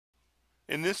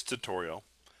In this tutorial,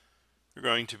 we're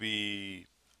going to be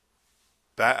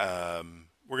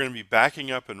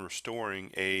backing up and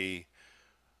restoring a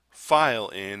file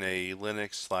in a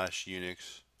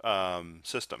Linux/Unix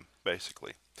system,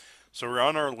 basically. So we're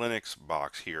on our Linux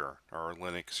box here, our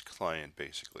Linux client,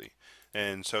 basically.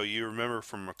 And so you remember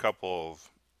from a couple of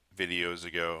videos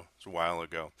ago, it's a while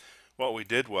ago, what we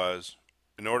did was,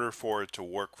 in order for it to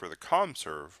work for the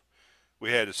CommServe,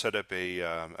 we had to set up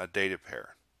a data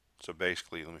pair. So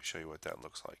basically, let me show you what that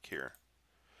looks like here.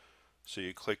 So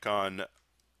you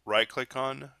right click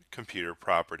on computer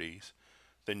properties,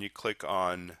 then you click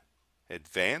on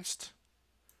advanced.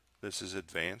 This is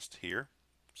advanced here.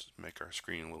 Let's make our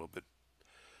screen a little bit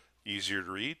easier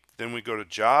to read. Then we go to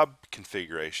job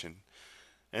configuration,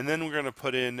 and then we're going to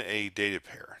put in a data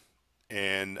pair.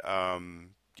 And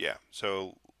yeah,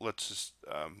 so let's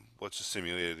just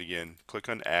simulate it again. Click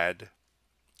on add,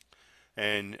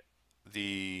 and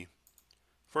the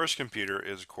first computer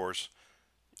is of course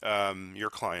your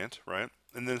client, right?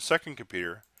 And then the second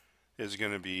computer is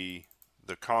going to be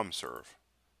the CommServe.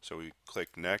 So we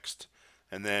click next,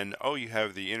 and then you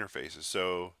have the interfaces.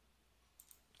 So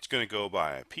it's going to go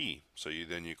by IP. So you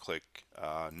click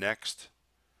next,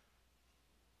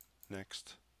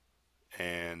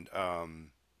 and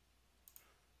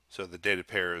so the data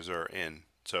pairs are in.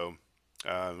 So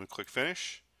we click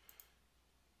finish,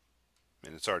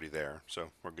 and it's already there,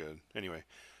 so we're good. Anyway,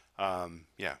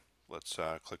 yeah, let's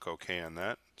click OK on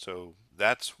that. So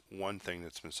that's one thing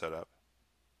that's been set up.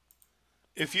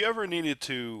 If you ever needed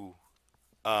to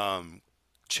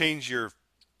change your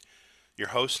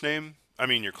host name, I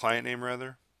mean your client name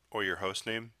rather, or your host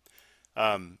name,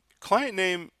 client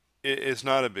name is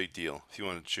not a big deal if you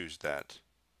want to choose that.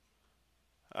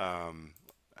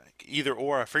 Either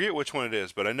or, I forget which one it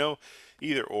is, but I know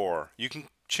either or. You can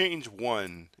change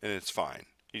one and it's fine.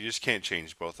 You just can't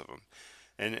change both of them.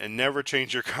 And never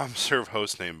change your CommServe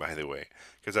host name, by the way,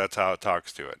 because that's how it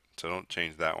talks to it. So don't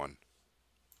change that one.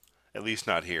 At least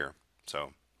not here.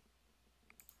 So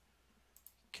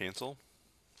cancel.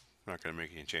 I'm not going to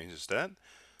make any changes to that.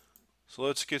 So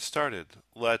let's get started.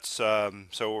 So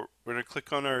we're going to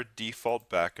click on our default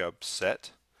backup set.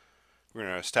 We're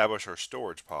going to establish our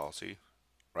storage policy.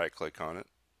 Right click on it.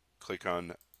 Click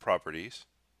on properties.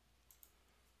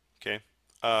 Okay.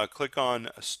 Click on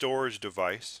storage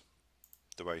devices.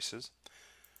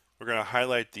 We're going to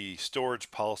highlight the storage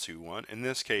policy we want. In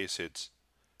this case, it's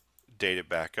data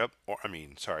backup,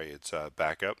 it's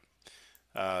backup.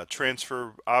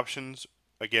 Transfer options,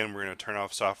 again, we're going to turn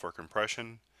off software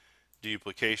compression.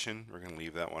 Duplication, we're going to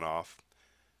leave that one off.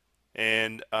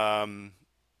 And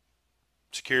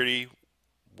security,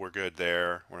 we're good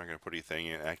there. We're not going to put anything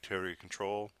in. Activity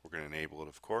control, we're going to enable it,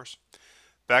 of course.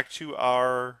 Back to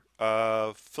our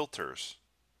filters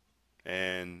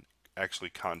and actually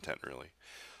content, really.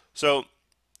 So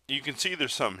you can see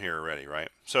there's some here already, right?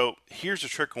 So here's a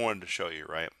trick I wanted to show you,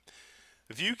 right?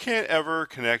 If you can't ever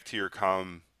connect to your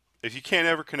client,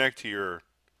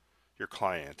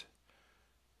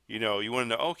 you want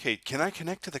to know, okay, can I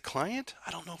connect to the client?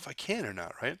 I don't know if I can or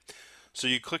not, right? So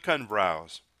you click on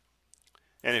browse,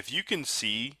 and if you can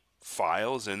see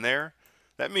files in there,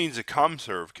 that means the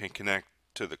CommServe can connect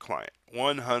to the client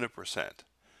 100%.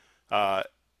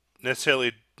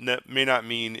 Necessarily may not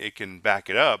mean it can back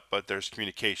it up, but there's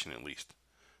communication at least.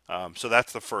 So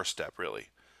that's the first step, really.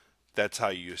 That's how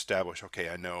you establish, okay,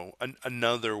 I know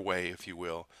another way, if you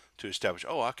will, to establish,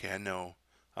 oh, okay, I know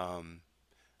I'm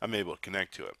able to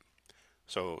connect to it.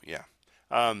 So, yeah.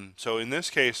 So in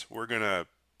this case, we're going to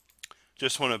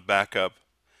just want to back up.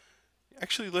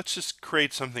 Actually, let's just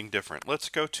create something different. Let's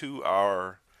go to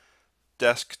our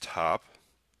desktop.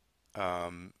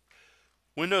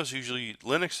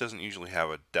 Linux doesn't usually have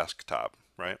a desktop,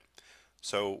 right?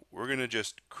 So we're going to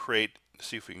just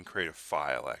see if we can create a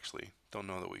file, actually. Don't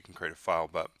know that we can create a file,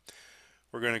 but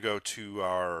we're going to go to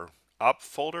our op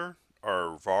folder,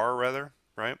 or var rather,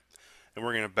 right? And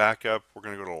we're going to back up, we're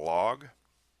going to go to log,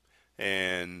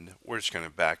 and we're just going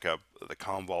to back up the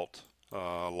CommVault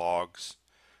logs.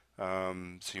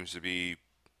 Seems to be,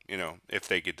 if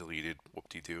they get deleted,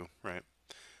 whoop-de-doo, right?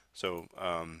 So,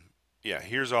 yeah,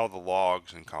 here's all the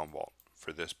logs in CommVault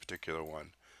for this particular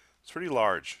one. It's pretty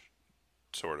large,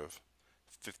 sort of.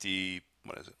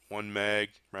 1 meg,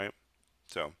 right?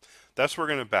 So that's what we're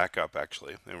going to back up,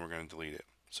 actually, and we're going to delete it.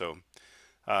 So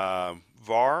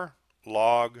var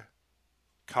log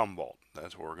CommVault,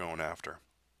 that's what we're going after.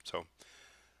 So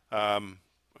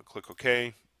click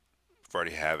OK. We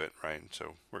already have it, right?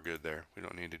 So we're good there. We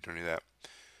don't need to do any of that.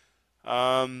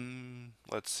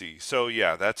 Let's see. So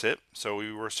yeah, that's it. So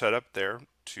we were set up there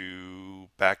to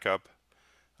back up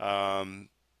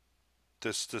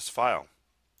this file.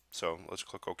 So let's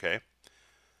click OK.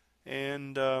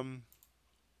 And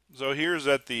so here's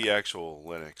at the actual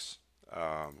Linux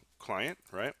client,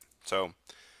 right? So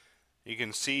you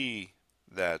can see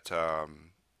that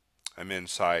I'm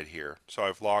inside here. So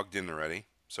I've logged in already.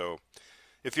 So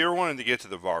if you ever wanted to get to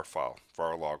the var file,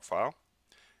 var log file,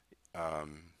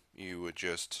 you would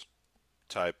just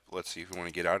type, let's see if you want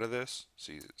to get out of this,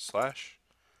 cd slash,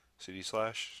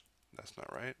 that's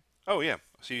not right. Oh yeah,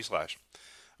 cd slash.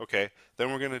 Okay,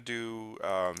 then we're going to do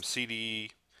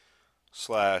cd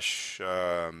slash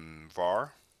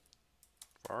var,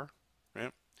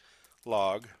 right?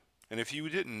 Log. And if you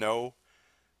didn't know,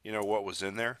 what was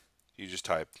in there, you just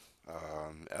type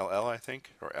ll, I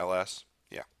think, or ls.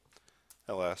 Yeah,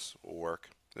 ls will work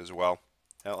as well.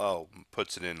 ll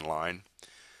puts it in line.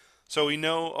 So we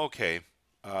know, okay,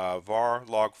 var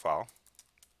log file.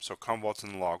 So CommVault's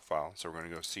in the log file. So we're going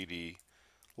to go cd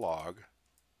log.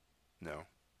 No,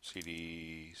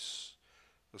 cd.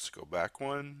 Let's go back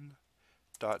one.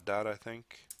 Dot I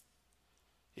think.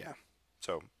 Yeah.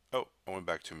 So I went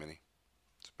back too many.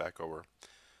 It's back over.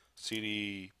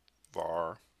 cd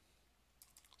var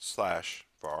slash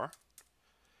var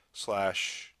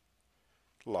slash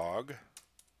log.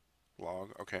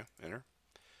 Okay, enter.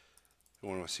 We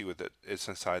want to see what it's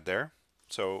inside there.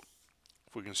 So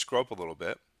if we can scroll up a little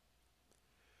bit,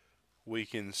 we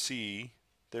can see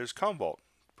there's CommVault.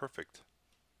 Perfect.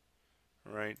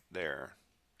 Right there.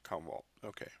 CommVault.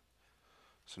 Okay.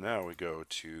 So now we go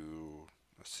to,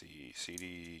 let's see,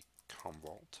 cd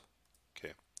CommVault.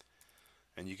 Okay.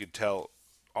 And you could tell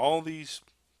all these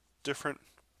different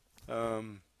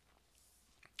log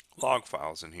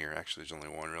files in here. Actually, there's only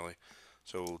one really.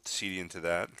 So we'll cd into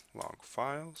that. Log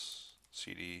files.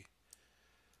 Cd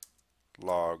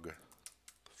log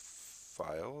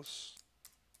files.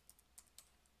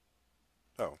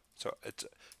 Oh, so it's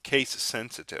case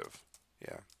sensitive.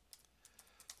 Yeah.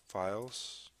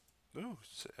 Files. Ooh,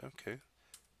 okay.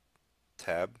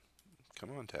 Tab.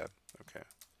 Come on, tab. Okay.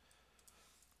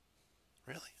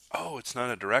 Really? Oh, it's not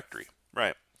a directory.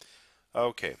 Right.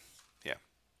 Okay. Yeah.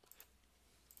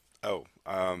 Oh,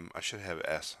 I should have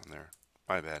S on there.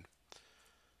 My bad.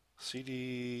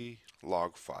 cd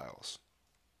log files.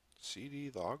 cd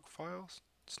log files?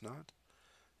 It's not.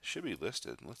 It should be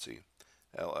listed. Let's see.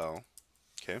 ll.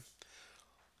 Okay.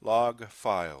 Log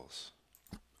files.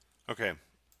 Okay.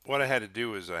 What I had to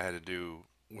do is I had to do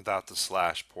without the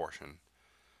slash portion.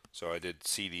 So I did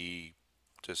cd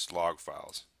just log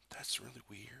files. That's really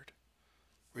weird.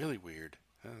 Really weird.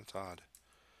 That's odd.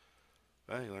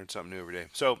 Well, you learn something new every day.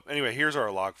 So anyway, here's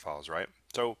our log files, right?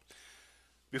 So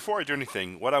before I do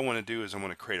anything, what I want to do is I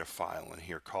want to create a file in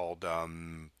here called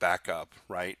backup,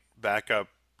 right?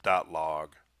 Backup.log.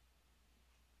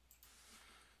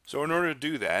 So in order to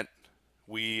do that,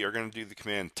 we are going to do the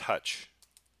command touch,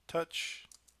 right?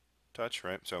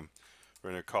 So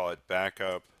we're going to call it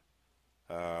backup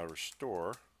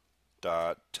restore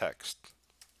dot text.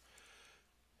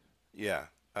 Yeah,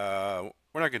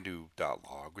 we're not going to do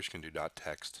 .log. We're just going to do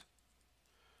 .text.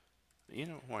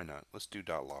 Why not? Let's do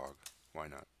 .log. Why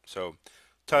not? So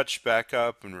touch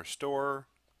backup and restore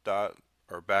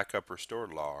backup restore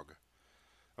log.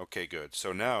 Okay, good.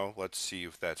 So now let's see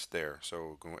if that's there.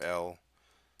 So go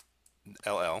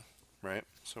ll, right?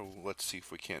 So let's see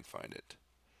if we can't find it.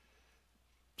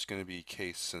 It's going to be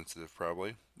case sensitive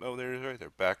probably. Oh, there it is right there.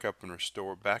 Backup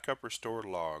restore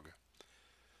log.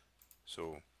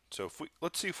 So if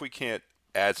let's see if we can't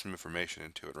add some information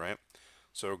into it, right?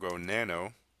 So we'll go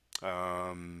nano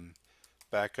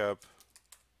backup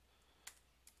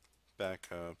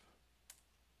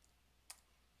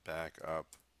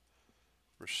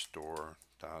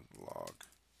restore.log.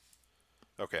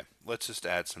 Okay, let's just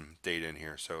add some data in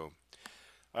here. So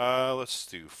let's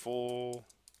do full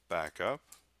backup.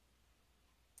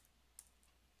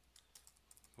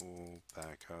 Full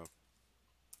backup.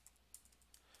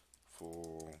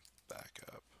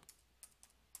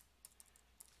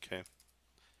 Okay.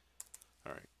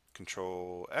 All right.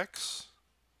 Control X.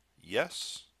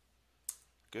 Yes.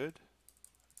 Good.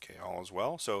 Okay, all is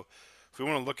well. So if we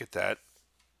want to look at that,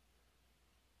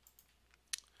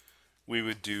 we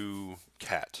would do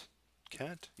cat.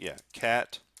 Yeah,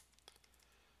 cat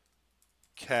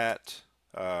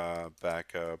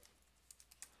backup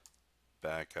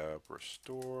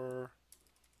restore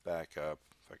backup,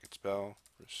 if I could spell,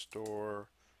 restore.log.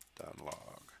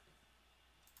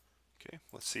 Okay,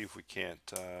 let's see if we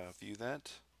can't view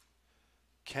that.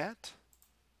 Cat?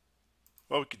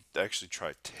 Well, we could actually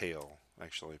try tail,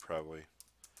 actually, probably.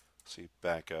 Let's see,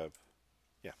 backup.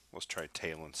 Yeah, let's try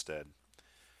tail instead.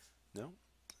 No?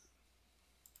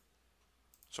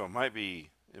 So it might be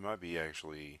It might be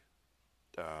actually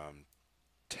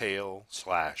tail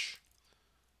slash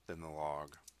then the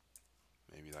log,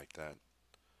 maybe like that.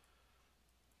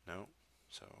 No,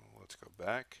 so let's go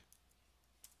back.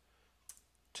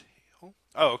 Tail.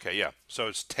 Oh, okay, yeah. So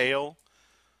it's tail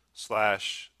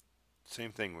slash,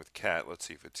 same thing with cat. Let's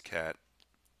see if it's cat.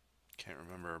 Can't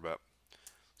remember about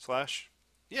slash.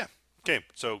 Yeah. Okay.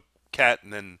 So cat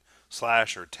and then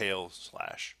slash or tail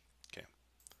slash. Okay.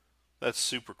 That's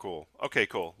super cool. Okay,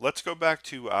 cool. Let's go back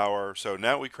to our. So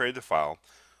now we created the file.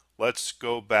 Let's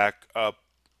go back up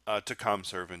to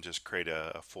CommServe and just create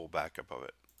a full backup of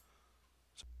it.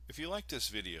 If you like this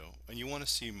video and you want to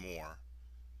see more,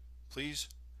 please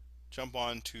jump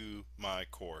on to my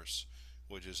course,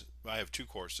 which is, I have two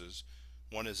courses.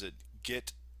 One is at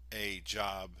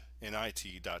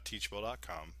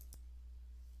getajobinit.teachable.com,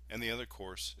 and the other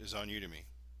course is on Udemy.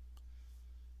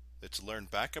 It's Learn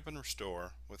Backup and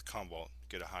Restore with CommVault,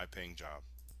 Get a High-Paying Job.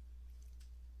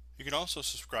 You can also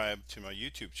subscribe to my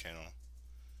YouTube channel.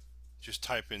 Just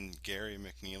type in Gary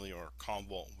McNeely or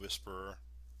CommVault Whisperer.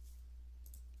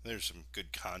 There's some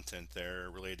good content there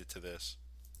related to this.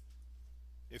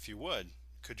 If you would,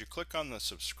 could you click on the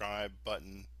subscribe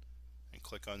button and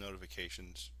click on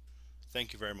notifications?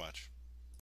 Thank you very much.